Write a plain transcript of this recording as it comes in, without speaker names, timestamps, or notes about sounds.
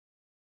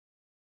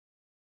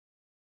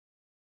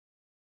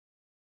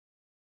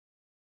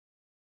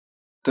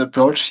the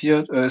approach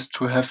here is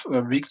to have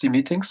weekly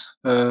meetings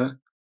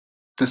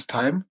this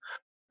time.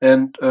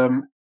 And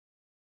in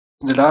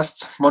the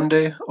last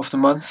Monday of the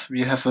month,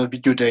 we have a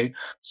video day,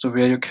 so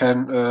where you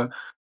can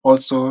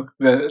also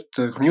where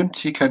the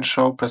community can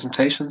show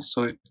presentations,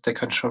 so they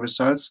can show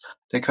results,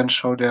 they can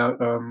show their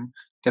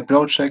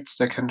projects,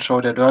 they can show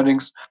their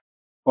learnings,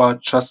 or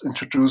just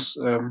introduce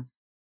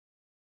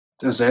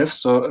themselves.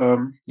 So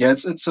yeah,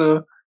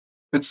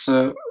 it's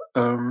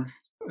um,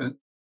 a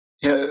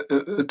yeah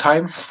a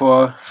time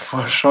for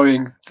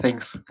showing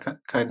things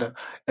kind of.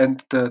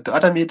 And the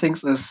other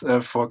meetings is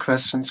for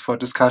questions, for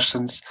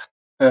discussions,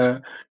 uh,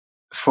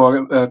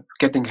 for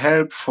getting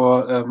help,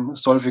 for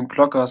solving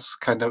blockers,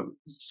 kind of.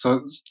 So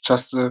it's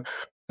just a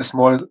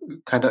small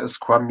kind of a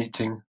scrum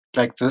meeting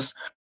like this,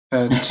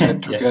 and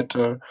Yes.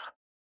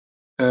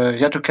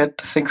 to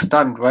get things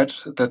done, right?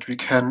 That we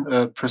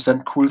can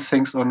present cool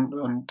things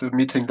on the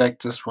meeting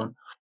like this one.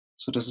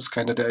 So this is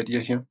kind of the idea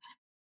here.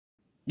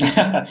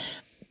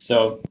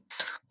 So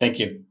thank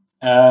you.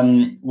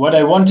 What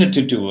I wanted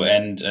to do,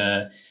 and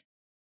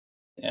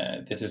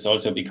this is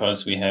also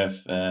because we have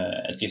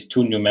at least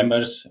 2 new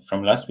members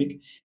from last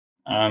week.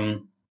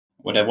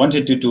 What I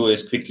wanted to do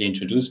is quickly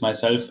introduce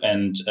myself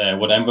and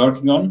what I'm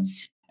working on.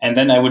 And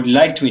then I would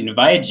like to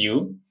invite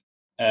you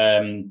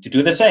to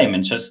do the same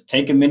and just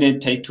take a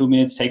minute, take 2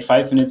 minutes, take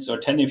 5 minutes or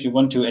 10 if you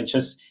want to, and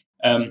just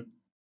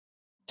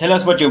tell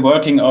us what you're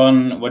working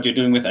on, what you're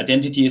doing with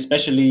identity,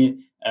 especially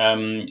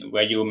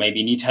where you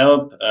maybe need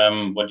help,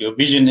 what your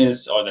vision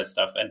is, all that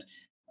stuff.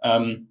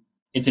 And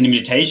it's an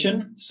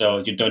invitation, so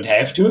you don't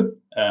have to,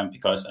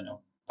 because I know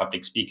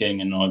public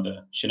speaking and all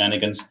the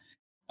shenanigans.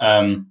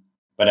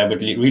 But I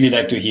would really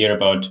like to hear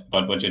about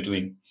what you're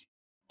doing.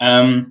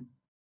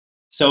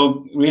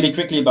 So really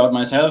quickly about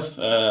myself,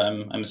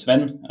 I'm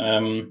Sven,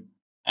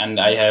 and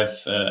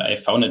I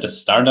founded a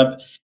startup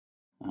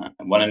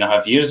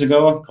 1.5 years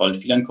ago called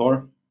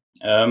Filancore.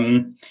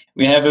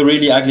 We have a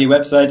really ugly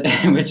website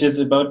which is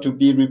about to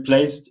be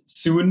replaced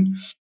soon.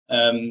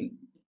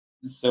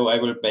 So I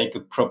will make a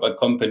proper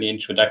company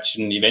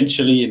introduction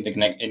eventually in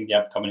the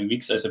upcoming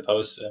weeks, I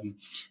suppose,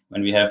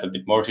 when we have a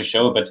bit more to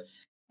show. But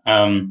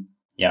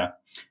yeah,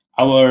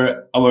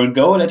 our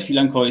goal at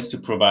Filancore is to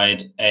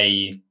provide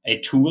a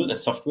tool, a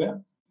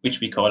software, which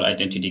we call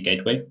Identity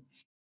Gateway.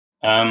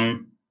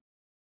 And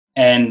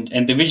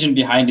the vision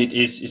behind it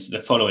is the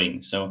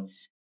following. So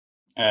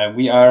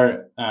we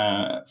are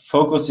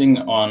focusing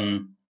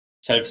on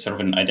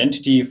self-sovereign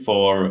identity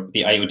for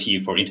the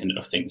IoT, for Internet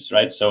of Things,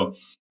 right? So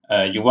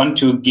you want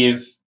to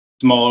give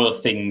small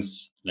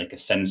things like a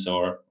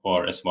sensor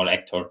or a small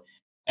actor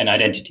an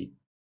identity.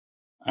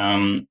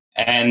 And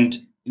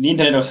the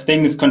Internet of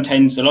Things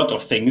contains a lot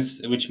of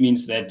things, which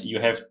means that you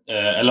have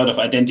a lot of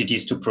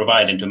identities to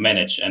provide and to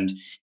manage. And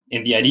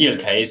in the ideal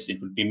case, it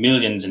would be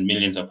millions and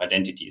millions of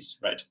identities,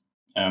 right?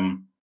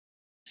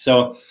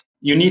 So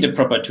you need a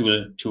proper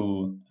tool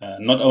to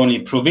not only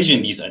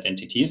provision these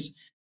identities,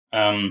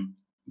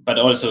 but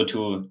also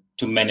to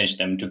manage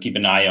them, to keep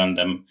an eye on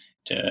them,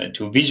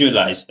 to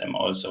visualize them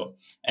also.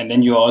 And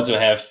then you also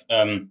have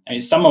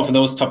some of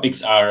those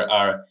topics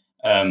are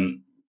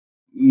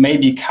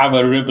maybe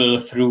coverable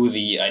through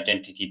the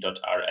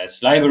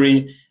identity.rs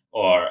library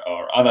or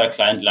other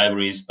client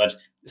libraries, but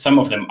some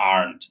of them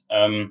aren't.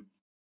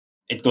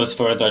 It goes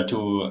further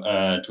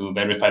to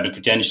verifiable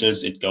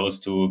credentials. It goes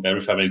to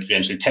verifiable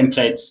credential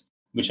templates,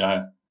 which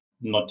are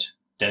not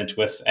dealt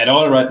with at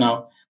all right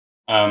now.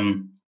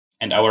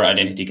 And our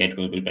identity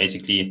gateway will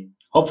basically,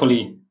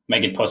 hopefully,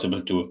 make it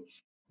possible to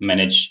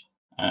manage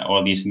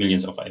all these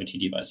millions of IoT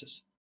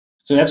devices.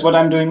 So that's what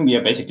I'm doing. We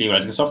are basically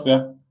writing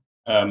software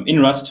in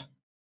Rust.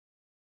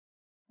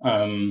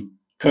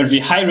 Currently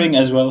hiring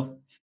as well.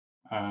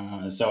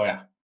 So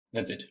yeah,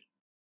 that's it.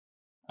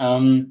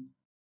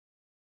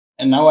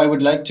 And now I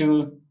would like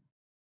to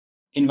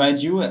invite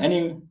you,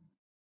 anybody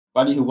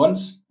who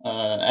wants,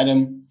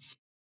 Adam,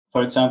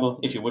 for example,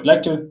 if you would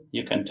like to,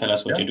 you can tell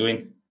us what you're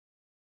doing.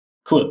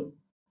 Cool.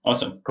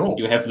 Awesome. Cool.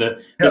 You have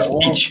the Well,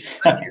 speech.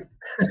 thank you.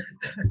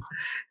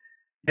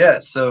 Yeah,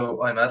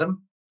 so I'm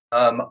Adam.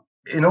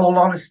 In all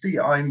honesty,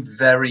 I'm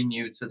very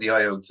new to the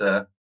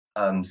IOTA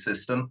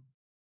system.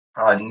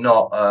 I'm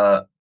not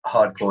a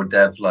hardcore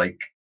dev like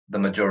the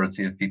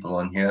majority of people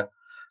on here.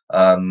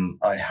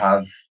 I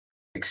have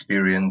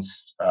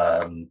experience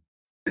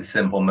with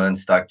simple MERN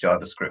stack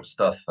JavaScript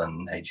stuff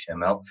and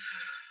HTML,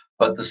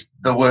 but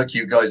the work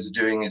you guys are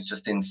doing is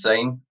just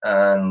insane.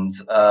 And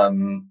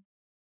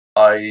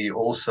I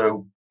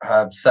also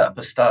have set up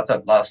a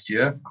startup last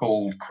year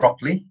called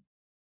Croply.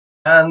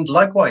 And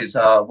likewise,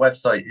 our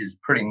website is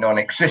pretty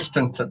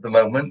non-existent at the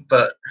moment,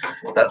 but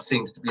that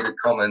seems to be the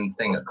common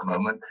thing at the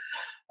moment.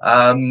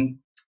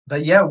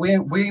 But yeah,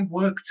 we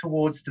work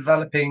towards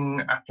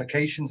developing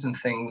applications and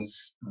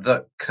things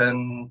that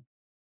can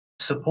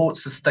support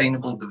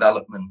sustainable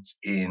development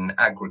in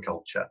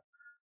agriculture.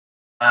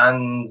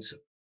 And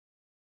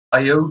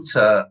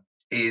IOTA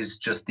is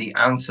just the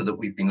answer that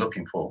we've been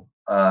looking for.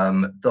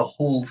 The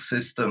whole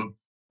system,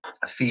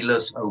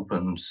 feelers,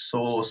 open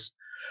source,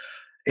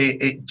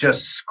 it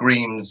just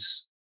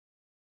screams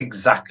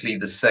exactly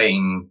the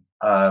same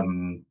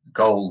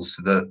goals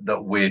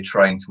that we're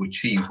trying to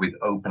achieve with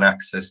open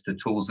access to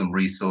tools and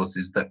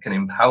resources that can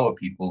empower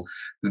people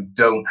who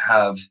don't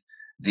have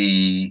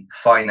the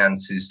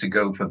finances to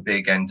go for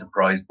big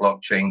enterprise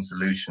blockchain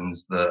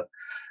solutions that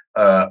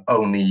are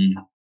only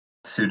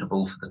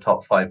suitable for the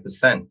top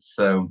 5%.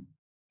 So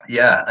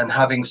yeah, and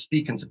having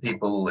spoken to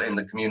people in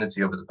the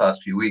community over the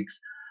past few weeks,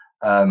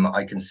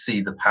 I can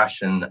see the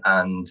passion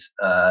and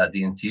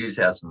the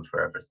enthusiasm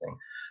for everything.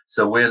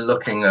 So we're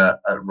looking at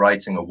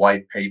writing a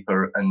white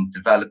paper and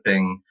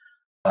developing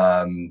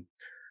not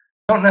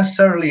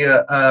necessarily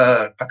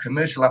a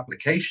commercial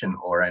application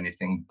or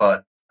anything,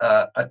 but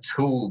a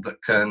tool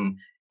that can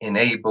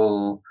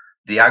enable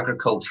the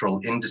agricultural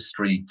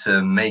industry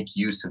to make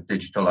use of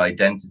digital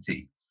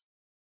identity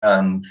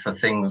for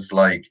things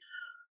like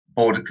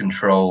border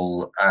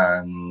control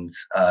and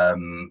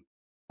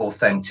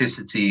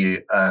authenticity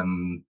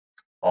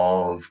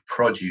of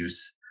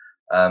produce.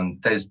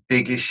 There's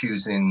big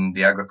issues in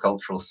the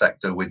agricultural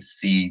sector with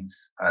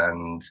seeds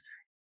and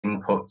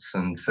inputs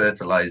and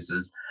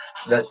fertilizers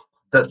that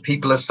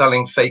people are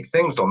selling fake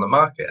things on the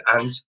market,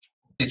 and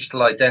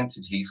digital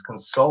identities can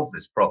solve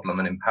this problem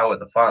and empower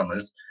the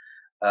farmers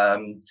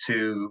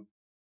to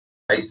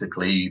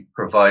basically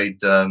provide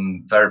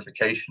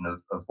verification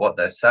of what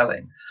they're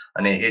selling,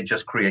 and it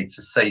just creates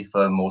a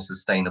safer, more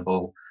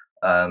sustainable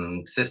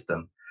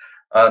system.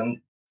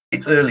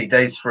 It's early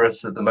days for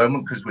us at the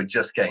moment because we're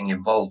just getting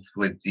involved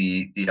with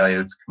the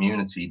IOTA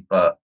community,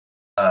 but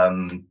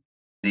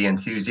the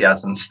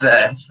enthusiasm's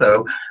there.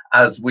 So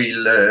as we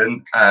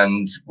learn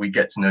and we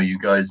get to know you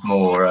guys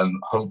more,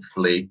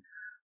 hopefully,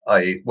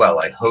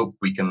 I hope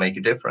we can make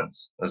a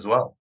difference as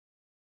well.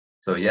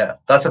 So yeah,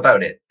 that's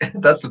about it.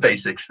 That's the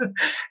basics.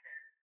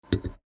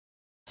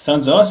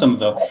 Sounds awesome,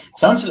 though.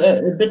 Sounds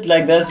a bit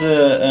like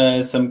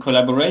there's some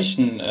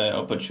collaboration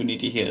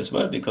opportunity here as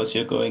well, because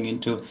you're going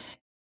into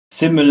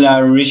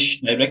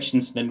similar-ish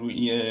directions than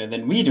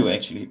we do,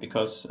 actually,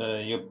 because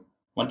you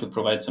want to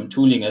provide some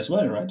tooling as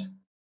well, right?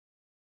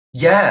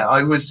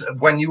 Yeah,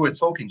 when you were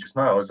talking just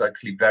now, I was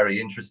actually very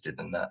interested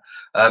in that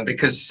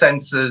because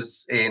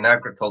sensors in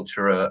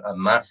agriculture are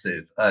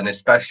massive, and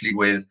especially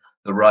with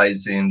the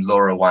rise in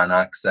LoRaWAN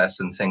access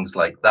and things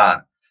like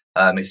that,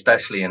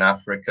 especially in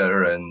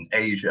Africa and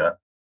Asia.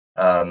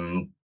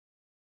 Sensors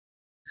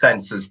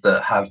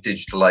that have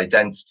digital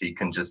identity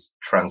can just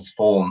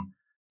transform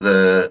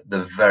the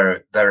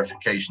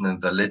verification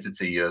and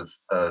validity of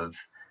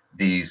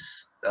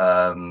these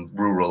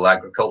rural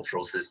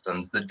agricultural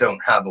systems that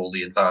don't have all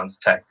the advanced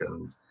tech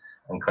and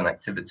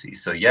connectivity.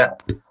 So yeah,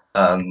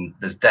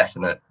 there's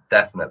definite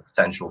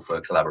potential for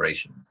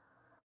collaborations.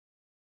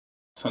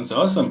 Sounds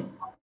awesome.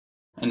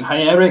 And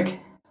hi, Eric.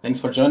 Thanks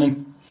for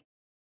joining.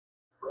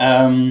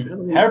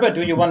 Herbert,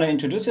 do you want to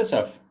introduce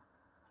yourself?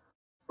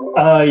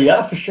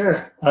 Yeah, for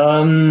sure.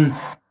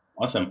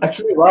 Awesome.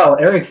 Actually, wow,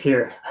 Eric's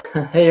here.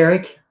 Hey,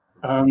 Eric.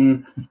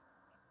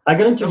 I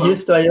got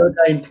introduced to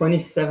IOTA in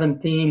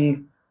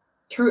 2017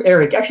 through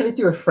Eric, actually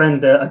to a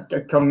friend, a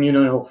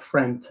communal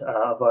friend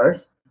of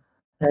ours.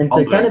 And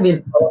they've kind of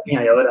been following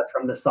IOTA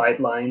from the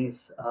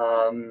sidelines,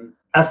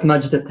 as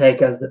much the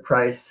tech as the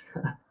price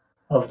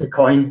of the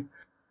coin.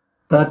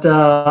 But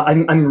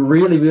I'm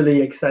really,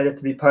 really excited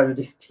to be part of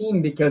this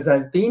team because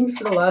I've been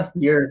for the last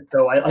year.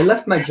 So I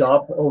left my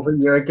job over a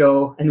year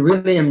ago and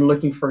really am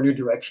looking for a new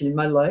direction in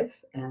my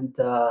life. And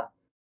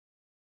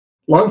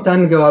long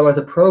time ago, I was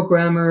a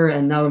programmer,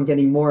 and now I'm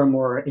getting more and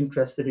more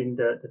interested in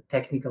the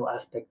technical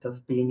aspect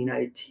of being in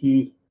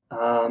IT.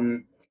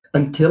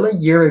 Until a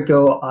year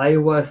ago, I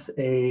was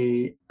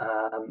a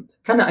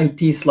kind of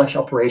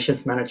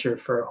IT/operations manager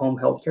for a home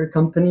healthcare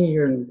company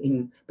here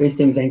based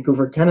in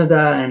Vancouver,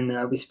 Canada,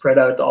 and we spread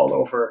out all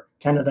over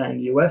Canada and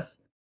the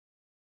US.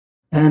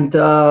 And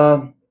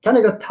kind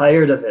of got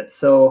tired of it.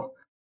 So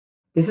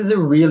this is a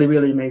really,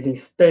 really amazing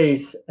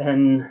space.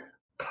 And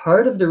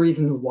part of the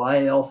reason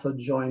why I also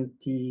joined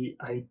the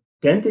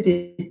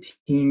identity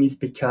team is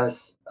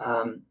because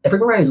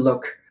everywhere I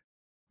look,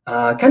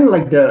 kind of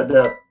like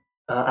the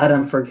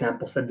Adam, for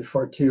example, said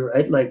before too,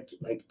 right? Like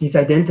these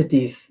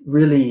identities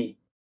really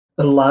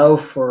allow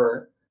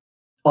for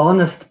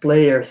honest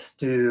players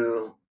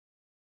to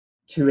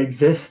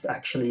exist,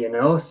 actually,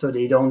 so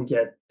they don't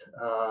get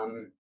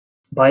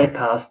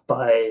bypassed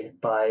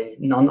by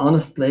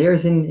non-honest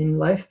players in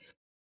life.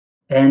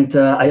 And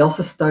I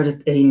also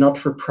started a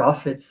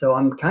not-for-profit, so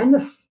I'm kind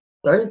of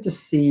starting to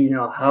see,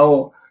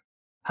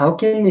 how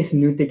can this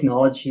new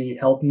technology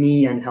help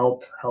me and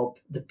help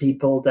the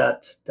people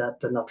that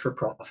the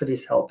not-for-profit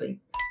is helping?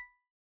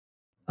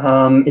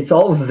 It's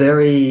all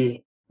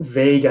very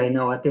vague, I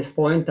know, at this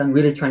point. I'm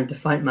really trying to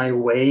find my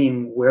way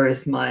in where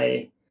is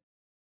my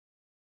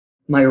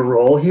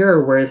role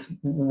here,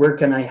 where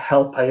can I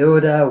help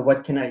IOTA?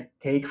 What can I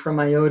take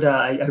from IOTA?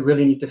 I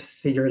really need to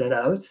figure that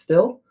out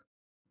still.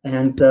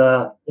 And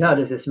yeah,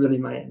 this is really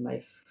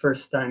my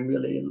first time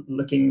really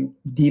looking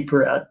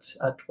deeper at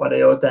what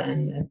IOTA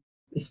and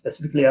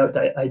specifically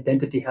IOTA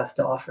Identity has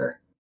to offer.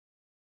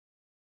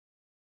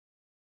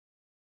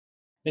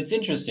 That's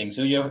interesting.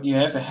 So you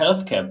have a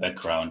healthcare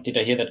background. Did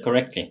I hear that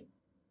correctly?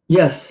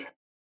 Yes.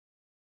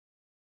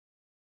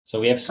 So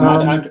we have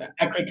smart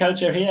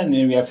agriculture here, and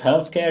then we have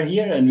healthcare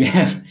here, and we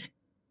have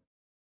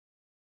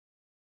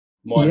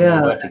more and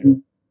more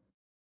vertical.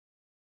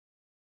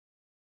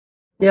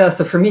 Yeah,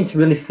 so for me, it's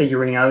really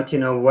figuring out,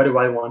 what do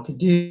I want to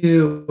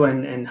do,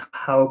 and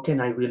how can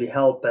I really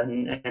help,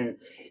 and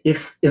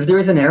if there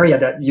is an area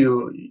that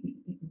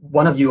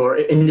one of you,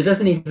 and it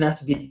doesn't even have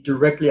to be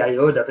directly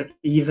IOTA, but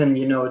even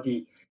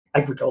the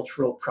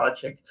agricultural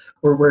project,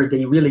 or where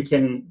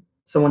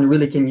someone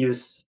really can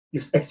use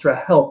extra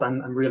help,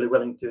 I'm really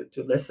willing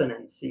to listen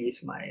and see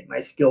if my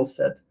skill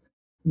set,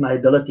 my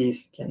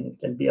abilities can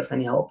be of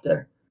any help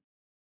there.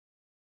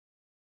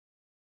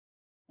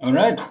 All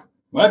right,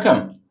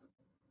 welcome.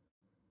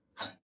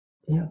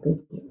 Yeah,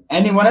 thank you.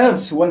 Anyone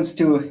else who wants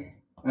to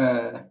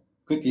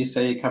quickly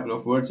say a couple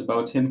of words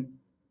about him?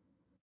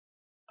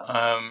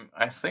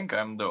 I think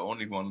I'm the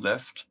only one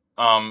left.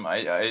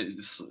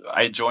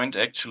 I joined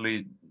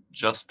actually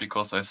just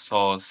because I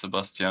saw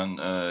Sebastian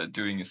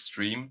doing a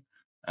stream,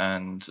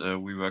 and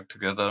we worked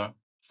together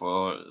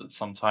for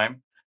some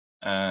time.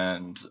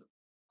 And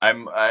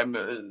I'm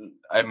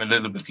a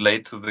little bit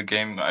late to the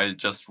game. I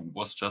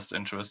was just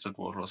interested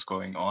what was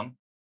going on.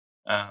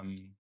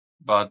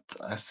 But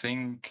I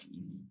think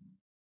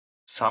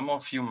some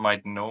of you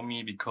might know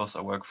me because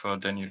I work for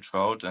Daniel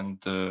Trout and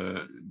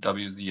the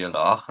WZL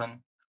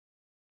Aachen,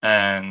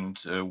 and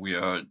we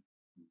are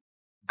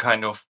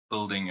kind of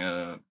building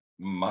a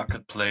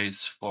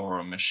marketplace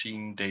for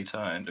machine data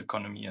and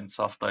economy and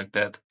stuff like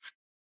that.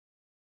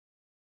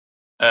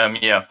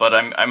 Yeah, but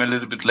I'm a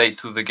little bit late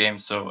to the game,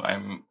 so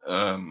I'm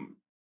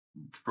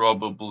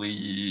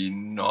probably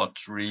not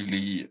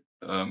really.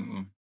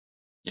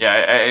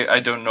 Yeah, I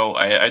don't know.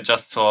 I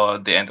just saw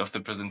the end of the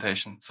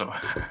presentation, so.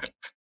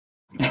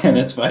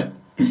 That's fine.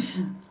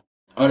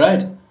 All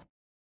right.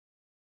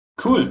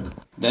 Cool.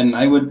 Then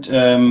I would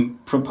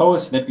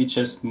propose that we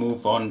just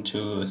move on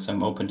to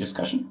some open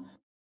discussion.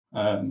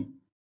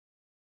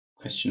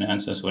 Question,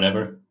 answers,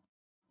 whatever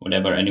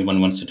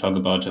anyone wants to talk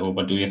about. Or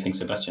what do you think,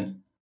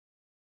 Sebastian?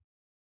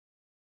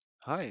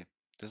 Hi,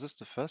 this is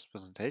the first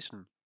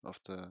presentation of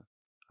the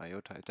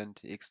IOTA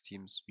Identity X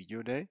Teams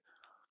video day.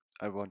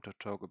 I want to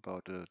talk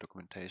about the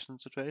documentation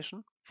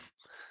situation.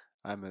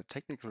 I'm a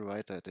technical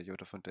writer at the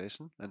IOTA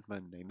Foundation and my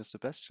name is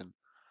Sebastian.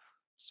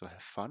 So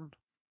have fun.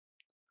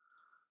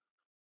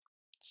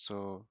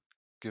 So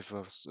give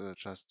us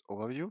just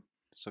overview.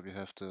 So we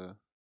have the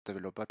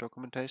developer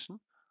documentation.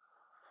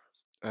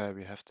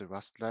 We have the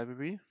Rust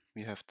library.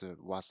 We have the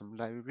WASM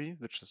library,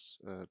 which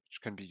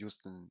can be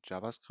used in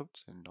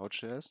JavaScript, in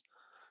Node.js,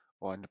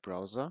 or in the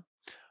browser,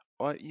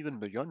 or even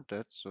beyond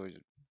that. So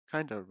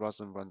kind of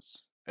WASM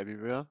runs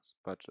everywhere,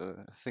 but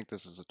I think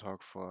this is a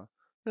talk for.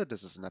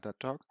 This is another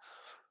talk.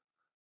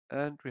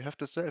 And we have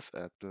the Self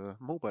app, the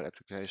mobile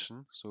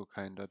application, so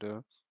kind of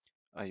the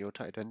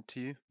IOTA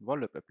Identity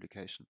wallet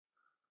application.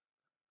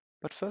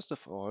 But first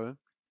of all,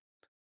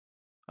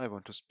 I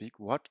want to speak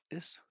what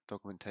is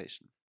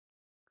documentation.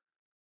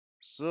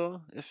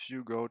 So if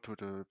you go to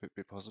the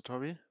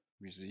repository,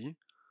 we see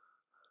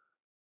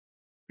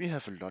we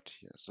have a lot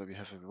here. So we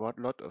have a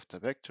lot of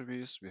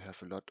directories, we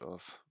have a lot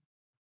of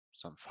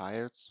some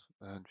files,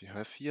 and we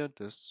have here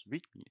this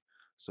README.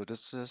 So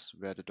this is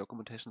where the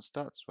documentation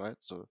starts, right?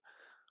 So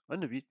on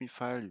the README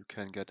file, you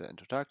can get an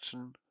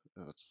introduction,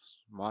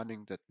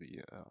 warning that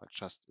we are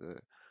just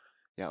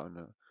on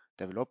a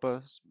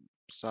developer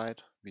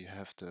side. We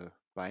have the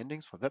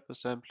bindings for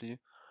WebAssembly.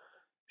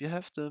 We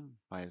have the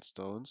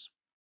milestones.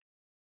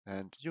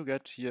 And you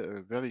get here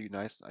a very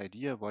nice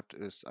idea what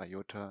is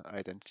IOTA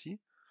Identity.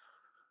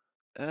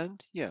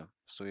 And yeah,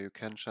 so you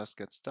can just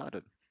get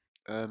started.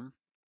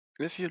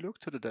 If you look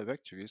to the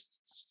directories,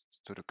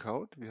 to the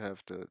code, we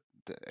have the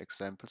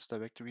examples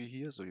directory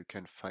here, so you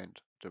can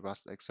find the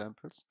Rust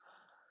examples.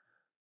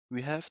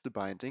 We have the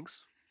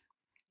bindings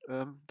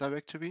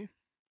directory,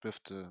 with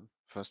the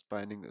first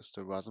binding is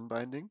the WASM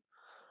binding.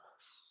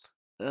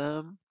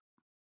 And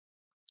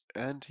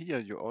here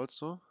you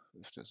also,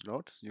 if there's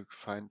load, you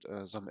find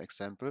some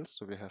examples.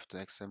 So we have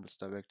the examples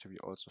directory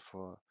also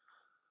for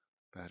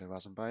the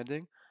WASM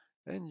binding.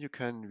 And you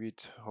can read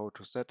how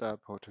to set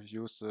up, how to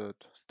use it,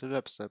 the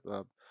web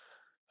setup,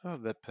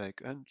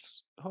 webpack, and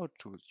how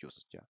to use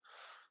it. Yeah.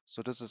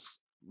 So this is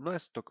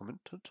nice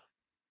documented.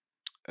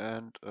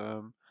 And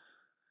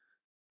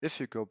if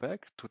you go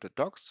back to the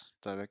docs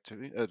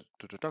directory,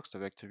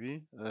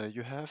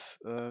 you have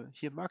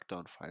here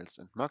Markdown files,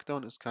 and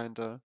Markdown is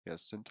kinda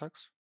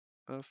syntax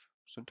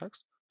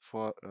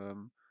for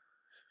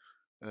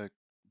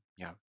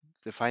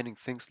defining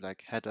things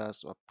like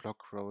headers or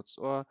block roads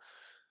or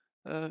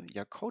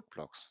code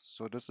blocks.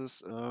 So this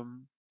is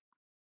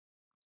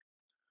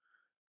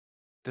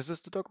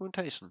the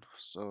documentation.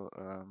 So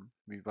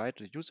we write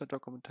the user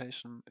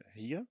documentation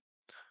here,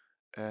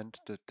 and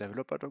the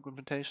developer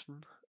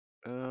documentation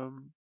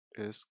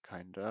is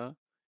kinda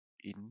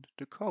in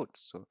the code.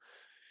 So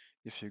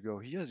if you go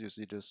here, you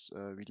see this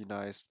really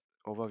nice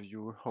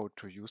overview how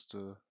to use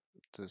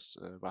this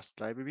Rust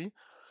library.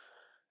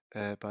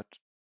 but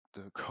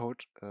the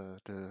code,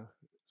 the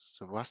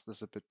Rust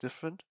is a bit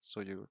different.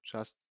 So you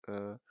just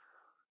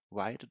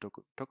write the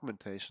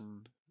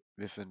documentation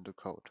within the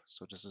code.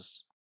 So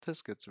this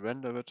gets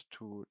rendered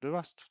to the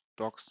Rust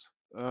docs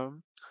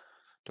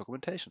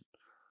documentation.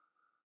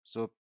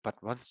 So, but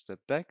one step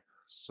back.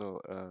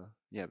 So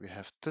yeah, we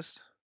have this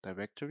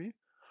directory,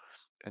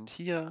 and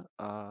here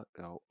are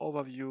our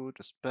overview,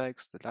 the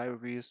specs, the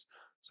libraries.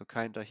 So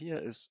kinda here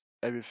is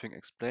everything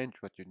explained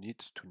what you need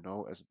to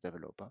know as a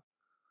developer.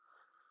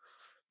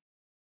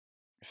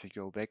 If we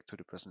go back to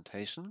the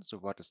presentation, so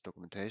what is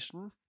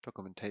documentation?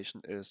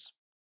 Documentation is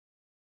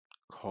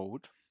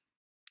code,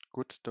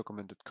 good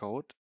documented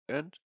code,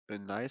 and a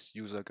nice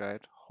user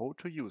guide how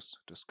to use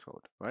this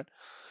code, right?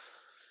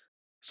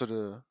 So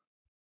the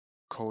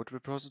code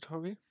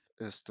repository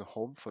is the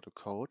home for the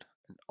code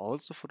and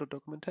also for the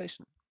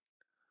documentation.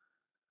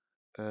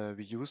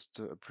 We use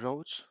the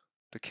approach,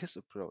 the KISS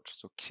approach,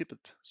 so keep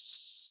it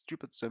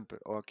stupid simple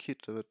or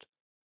keep it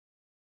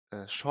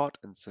short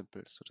and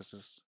simple. So this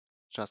is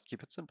just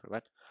keep it simple,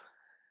 right?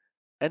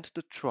 And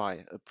the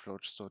try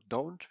approach, so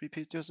don't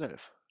repeat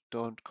yourself.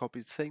 Don't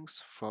copy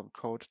things from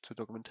code to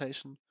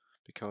documentation,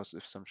 because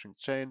if something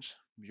changes,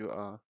 you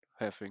are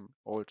having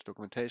old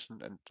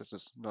documentation and this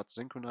is not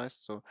synchronized,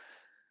 so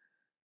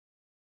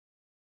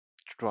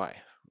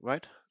try,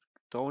 right?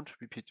 Don't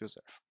repeat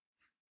yourself.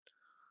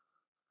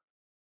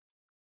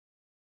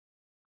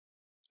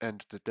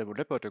 And the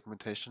developer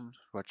documentation,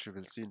 what you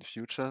will see in the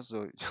future,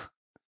 so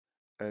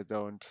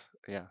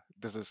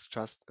this is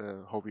just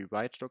how we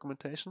write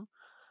documentation.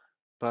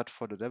 But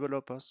for the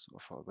developers, or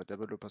for the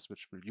developers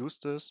which will use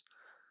this,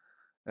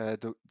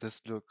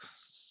 this looks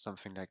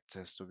something like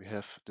this. So we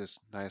have this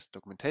nice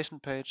documentation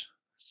page.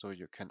 So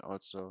you can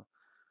also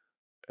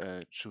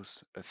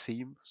choose a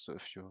theme. So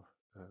if you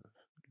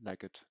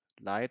like it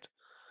light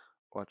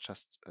or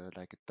just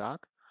like it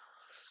dark.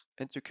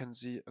 And you can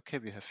see, okay,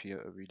 we have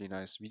here a really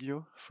nice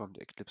video from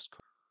the Eclipse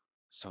code.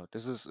 So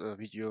this is a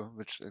video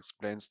which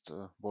explains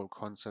the whole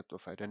concept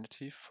of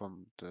identity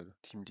from the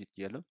team lead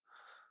Jelle.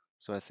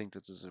 So I think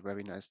this is a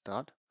very nice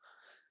start.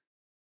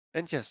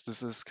 And yes,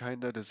 this is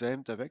kind of the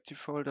same directory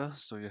folder.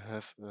 So you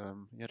have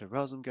the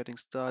version getting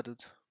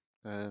started,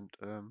 and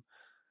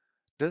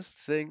this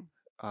thing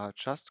are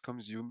just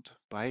consumed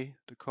by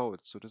the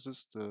code. So this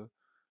is the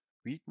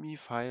README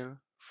file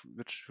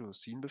which you've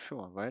seen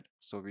before, right?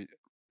 So we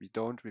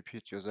don't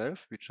repeat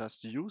yourself. We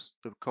just use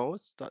the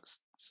code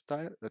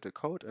style, the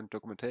code and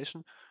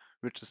documentation,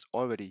 which is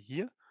already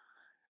here,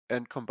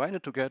 and combine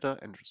it together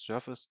and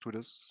surface to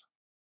this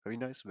very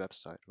nice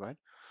website, right?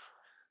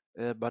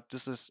 But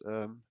this is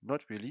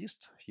not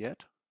released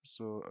yet,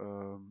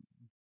 so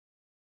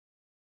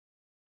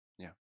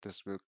yeah,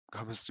 this will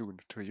come soon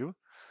to you.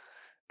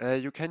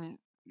 You can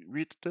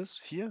read this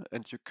here,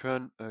 and you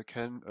can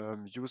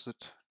use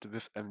it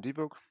with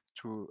MDBook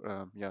to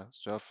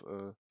serve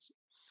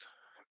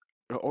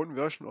your own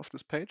version of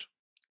this page,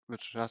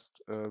 which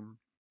just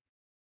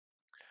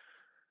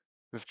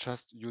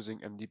using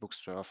MDBook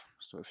serve.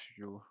 So if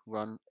you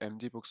run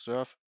MDBook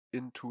serve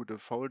into the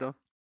folder,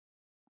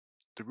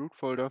 the root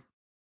folder,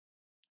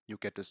 you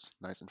get this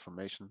nice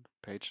information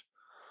page.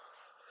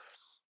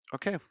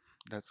 Okay,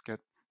 let's get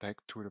back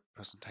to the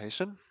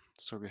presentation.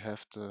 So we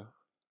have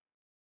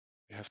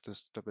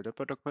this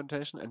developer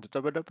documentation, and the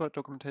developer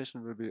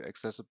documentation will be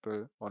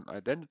accessible on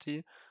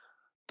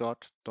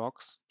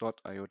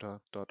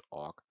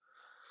identity.docs.iota.org.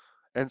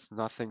 And it's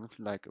nothing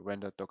like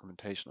rendered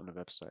documentation on the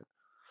website.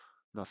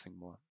 Nothing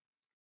more.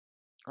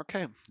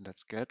 Okay,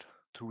 let's get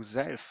to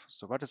Self.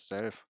 So what is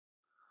Self?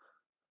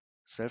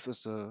 Self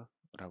was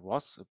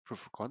a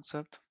proof of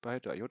concept by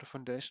the IOTA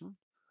Foundation,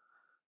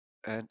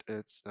 and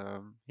it's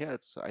an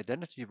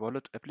identity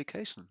wallet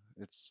application.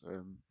 It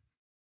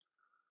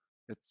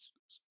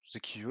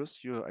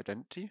secures your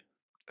identity,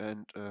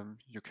 and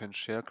you can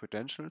share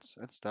credentials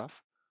and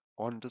stuff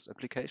on this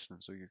application.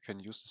 So you can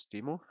use this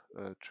demo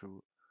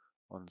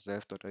on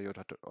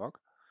self.iota.org,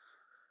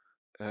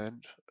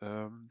 and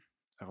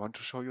I want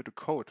to show you the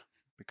code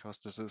because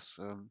this is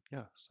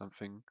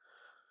something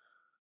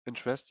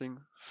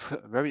interesting,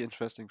 very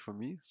interesting for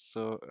me.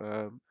 So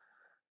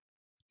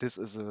this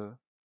is a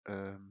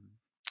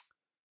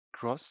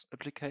cross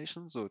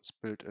application, so it's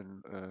built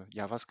in a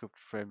JavaScript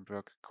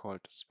framework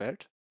called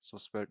Svelte. So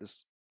Svelte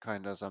is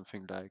kind of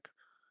something like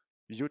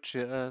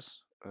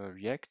Vue.js,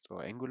 React,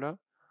 or Angular,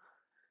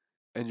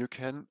 and you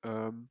can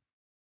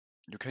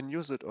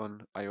use it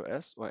on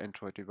iOS or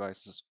Android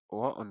devices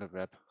or on the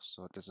web.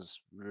 So this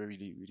is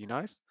really really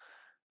nice.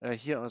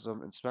 Here are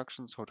some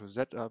instructions how to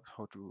set up,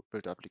 how to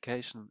build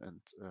application,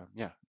 and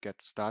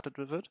get started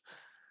with it.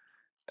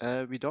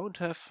 We don't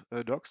have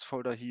a docs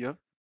folder here.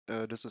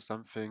 This is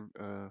something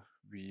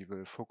we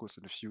will focus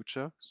in the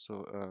future.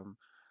 So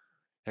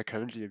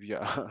currently we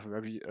are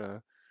very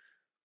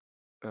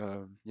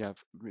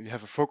we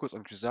have a focus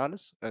on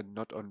Chrysalis and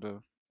not on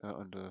the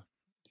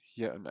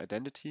here an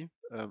identity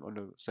on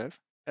the self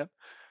app.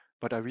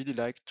 But I really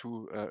like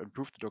to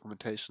improve the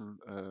documentation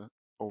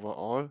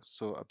overall.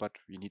 So, but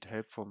we need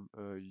help from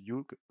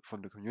you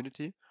from the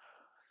community.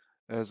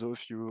 So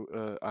if you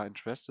are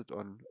interested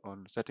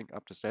on setting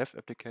up the self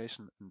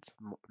application and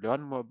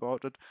learn more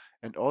about it,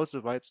 and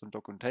also write some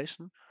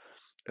documentation,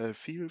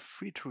 feel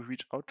free to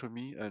reach out to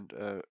me, and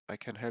I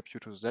can help you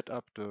to set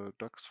up the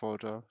docs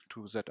folder,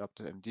 to set up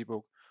the MD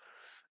book,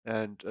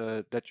 and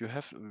that you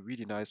have a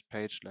really nice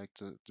page like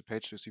the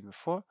page you see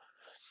before.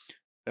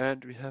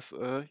 And we have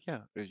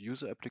yeah, a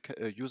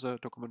user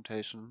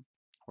documentation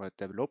or a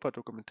developer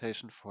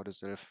documentation for the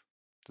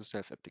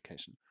self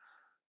application.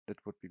 That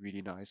would be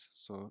really nice.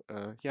 So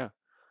yeah,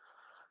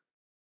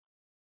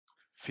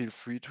 feel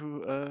free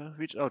to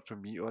reach out to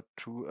me or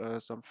to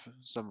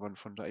someone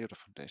from the IOTA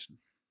Foundation.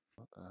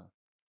 Uh,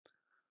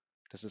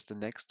 this is the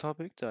next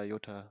topic, the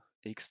IOTA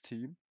X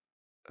team.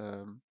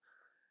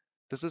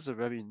 This is a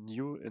very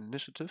new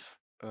initiative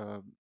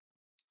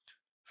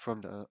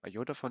from the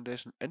IOTA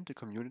Foundation and the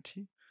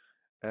community,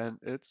 and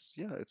it's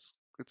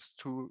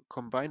to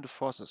combine the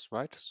forces,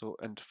 right? So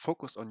and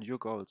focus on your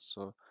goals.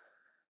 So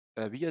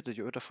we at the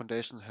IOTA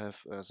Foundation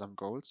have some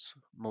goals,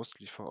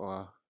 mostly for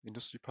our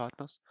industry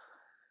partners,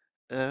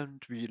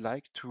 and we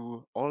like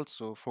to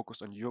also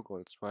focus on your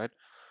goals, right?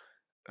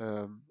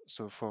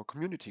 So for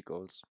community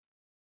goals,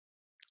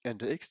 and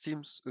the X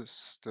Teams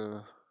is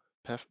the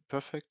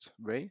perfect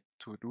way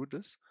to do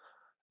this.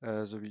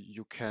 So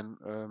you can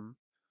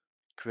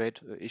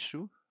create an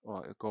issue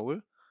or a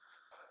goal.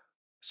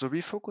 So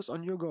we focus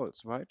on your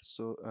goals, right?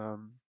 So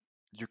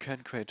you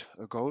can create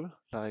a goal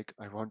like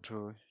I want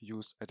to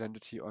use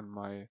identity on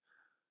my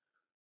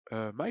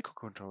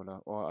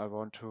microcontroller, or I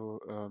want to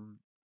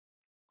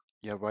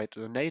write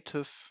a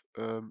native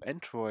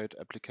Android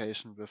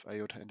application with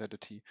IOTA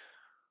Identity,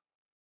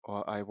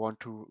 or I want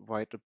to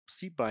write a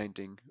C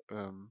binding,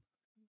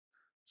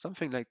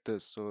 something like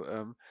this.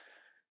 So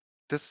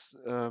this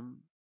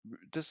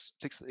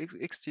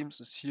X Teams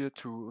is here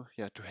to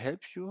to help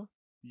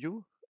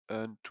you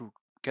and to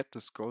get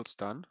these goals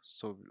done.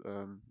 So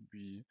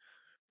we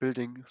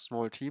building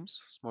small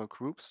teams, small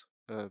groups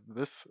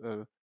with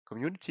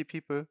community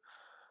people,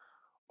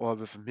 or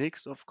with a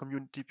mix of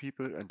community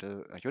people and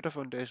the IOTA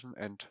Foundation,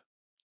 and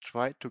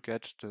try to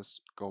get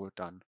this goal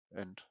done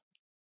and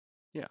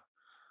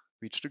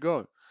reach the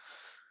goal.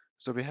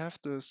 So we have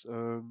this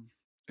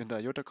in the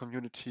IOTA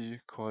community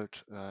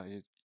called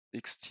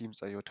X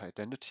Teams IOTA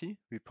Identity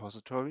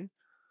repository.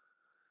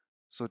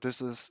 So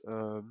this is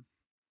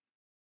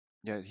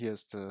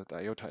here's the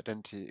IOTA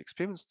Identity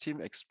Experience Team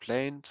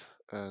explained,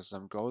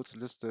 some goals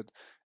listed,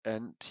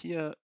 and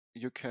here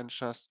you can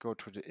just go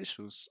to the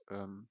issues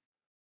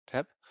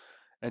tab,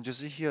 and you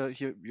see here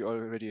we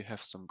already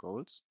have some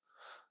goals.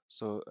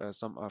 So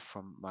some are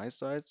from my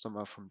side, some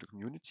are from the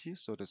community.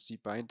 So the C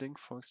binding,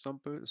 for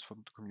example, is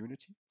from the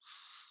community.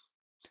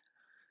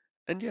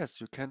 And yes,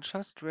 you can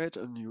just create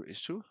a new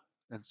issue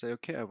and say,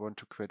 okay, I want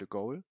to create a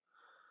goal.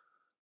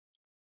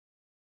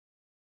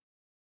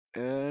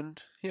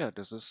 And yeah,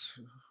 this is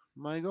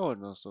my goal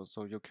now.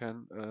 So you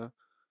can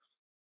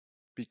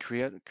be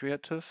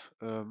creative,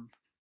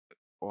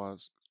 or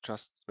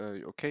just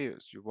okay,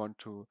 you want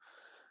to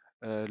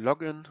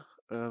log in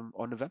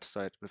on a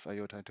website with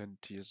IOTA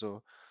Identity.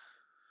 So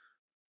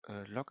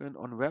log in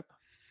on web.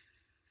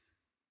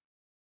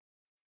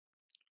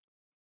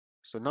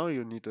 So now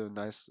you need a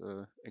nice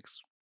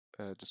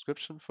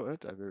description for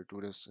it. I will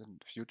do this in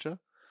the future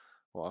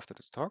or after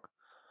this talk.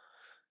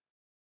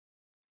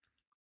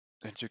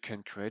 And you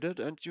can create it,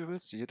 and you will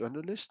see it on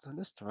the list,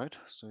 right?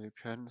 So you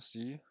can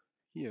see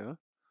here,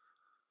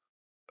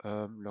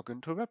 log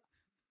into web.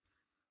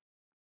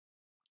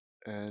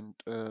 And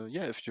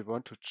yeah, if you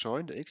want to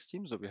join the X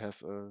team, so we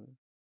have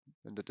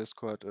in the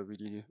Discord a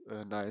really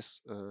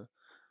nice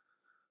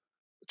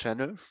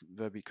channel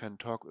where we can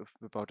talk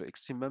about the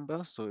X team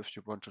members. So if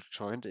you want to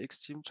join the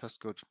X team, just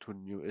go to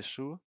new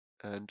issue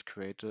and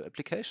create an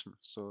application.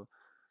 So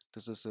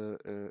this is a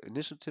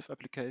initiative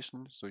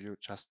application. So you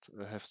just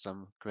have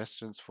some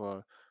questions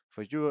for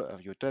you.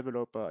 Are you a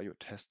developer? Are you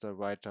a tester,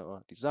 writer,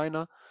 or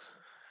designer?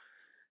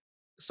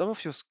 Some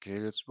of your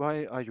skills.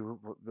 Why are you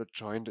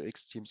join the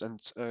X teams? And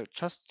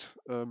just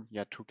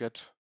to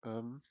get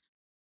to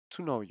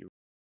know you.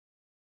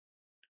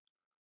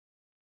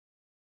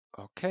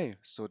 Okay,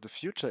 so the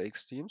future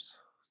X teams.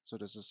 So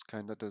this is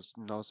kind of the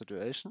now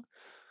situation,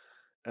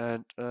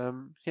 and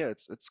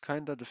it's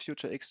kind of the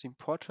future X team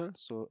portal.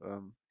 So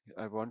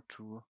I want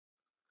to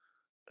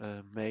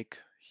make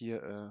here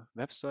a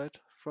website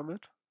from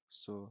it.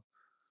 So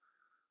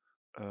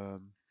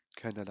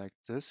kind of like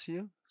this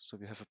here. So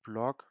we have a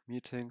blog,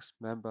 meetings,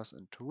 members,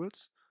 and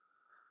tools,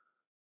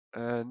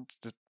 and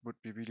that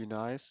would be really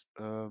nice.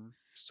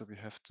 So we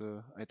have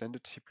the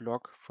identity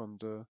blog from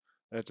the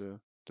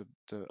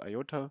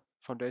IOTA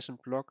Foundation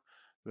blog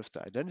with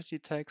the identity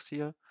tags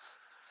here.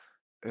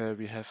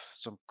 We have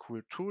some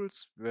cool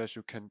tools where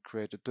you can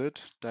create a DID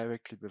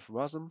directly with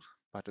WASM,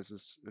 but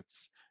it's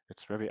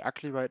very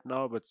ugly right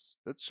now, but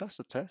it's just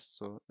a test,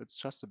 so it's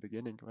just the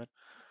beginning, right?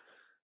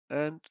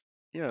 And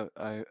yeah,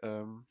 I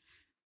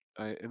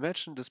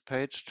imagine this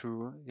page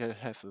to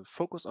have a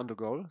focus on the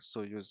goal,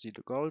 so you see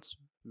the goals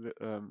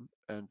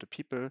and the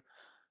people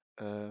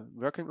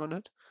working on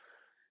it.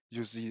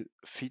 you see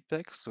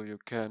feedback, so you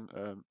can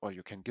or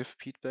you can give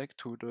feedback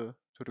to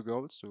the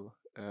goals. So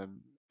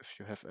if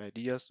you have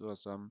ideas or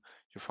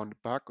you found a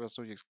bug or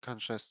so, you can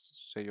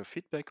just say your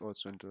feedback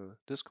also in the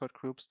Discord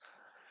groups.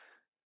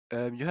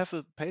 You have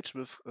a page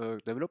with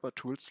developer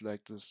tools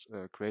like this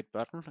create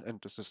button, and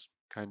this is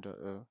kind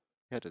of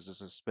this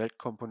is a spelled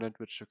component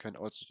which you can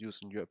also use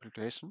in your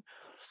application.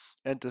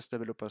 And this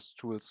developers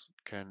tools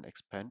can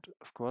expand,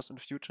 of course, in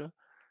the future.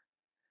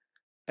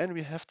 And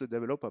we have the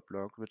developer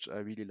blog, which I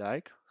really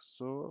like.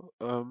 So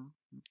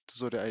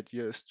the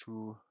idea is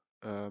to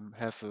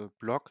have a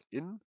blog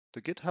in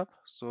the GitHub,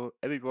 so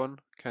everyone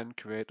can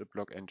create a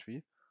blog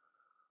entry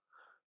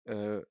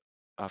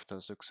after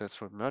a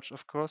successful merge,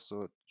 of course.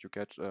 So you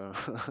get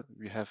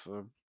we have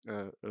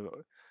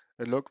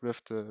a log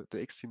with the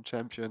X-Team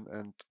champion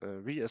and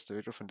we as the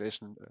IOTA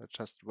Foundation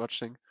just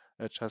watching,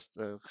 just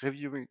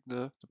reviewing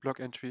the blog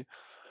entry.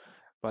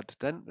 But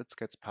then it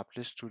gets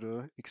published to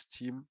the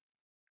X-Team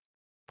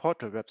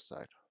portal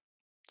website.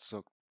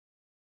 So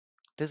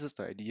this is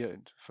the idea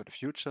for the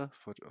future,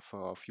 for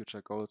our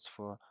future goals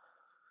for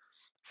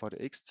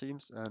the X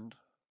teams. And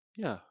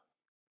yeah,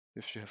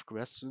 if you have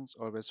questions,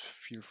 always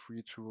feel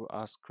free to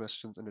ask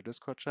questions in the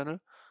Discord channel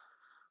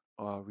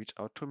or reach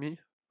out to me.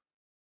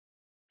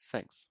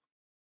 Thanks.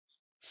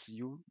 See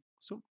you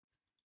soon.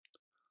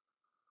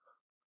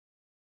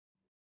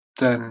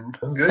 Then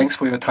thanks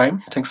for your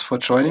time. Thanks for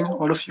joining,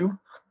 all of you.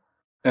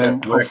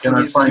 And where can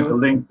I hopefully find the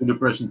link to the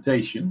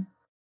presentation?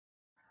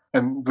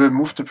 And we'll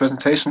move the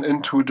presentation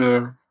into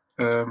the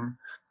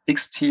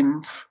X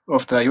team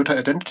of the IOTA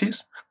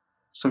identities.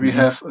 So we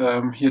have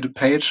here the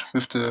page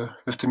with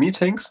the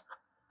meetings,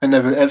 and I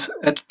will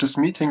add this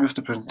meeting with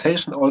the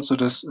presentation. Also,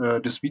 this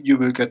video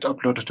will get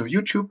uploaded to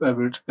YouTube. I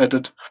will add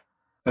it.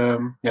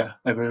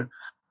 I will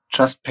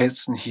just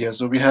paste in here.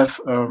 So we have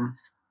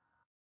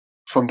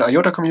from the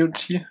IOTA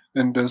community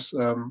in this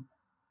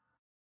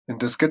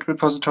Git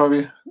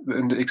repository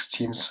in the X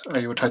teams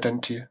IOTA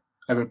identity.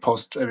 I will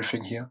post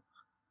everything here.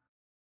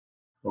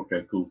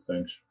 Okay, cool.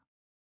 Thanks.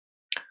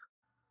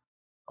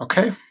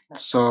 Okay,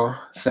 so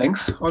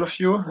thanks all of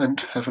you and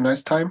have a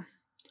nice time.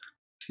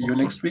 See you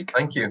next week.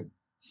 Thank you.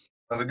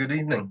 Have a good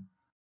evening.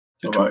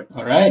 Bye-bye.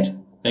 All right.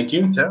 Thank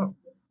you. Ciao.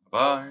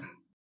 Bye.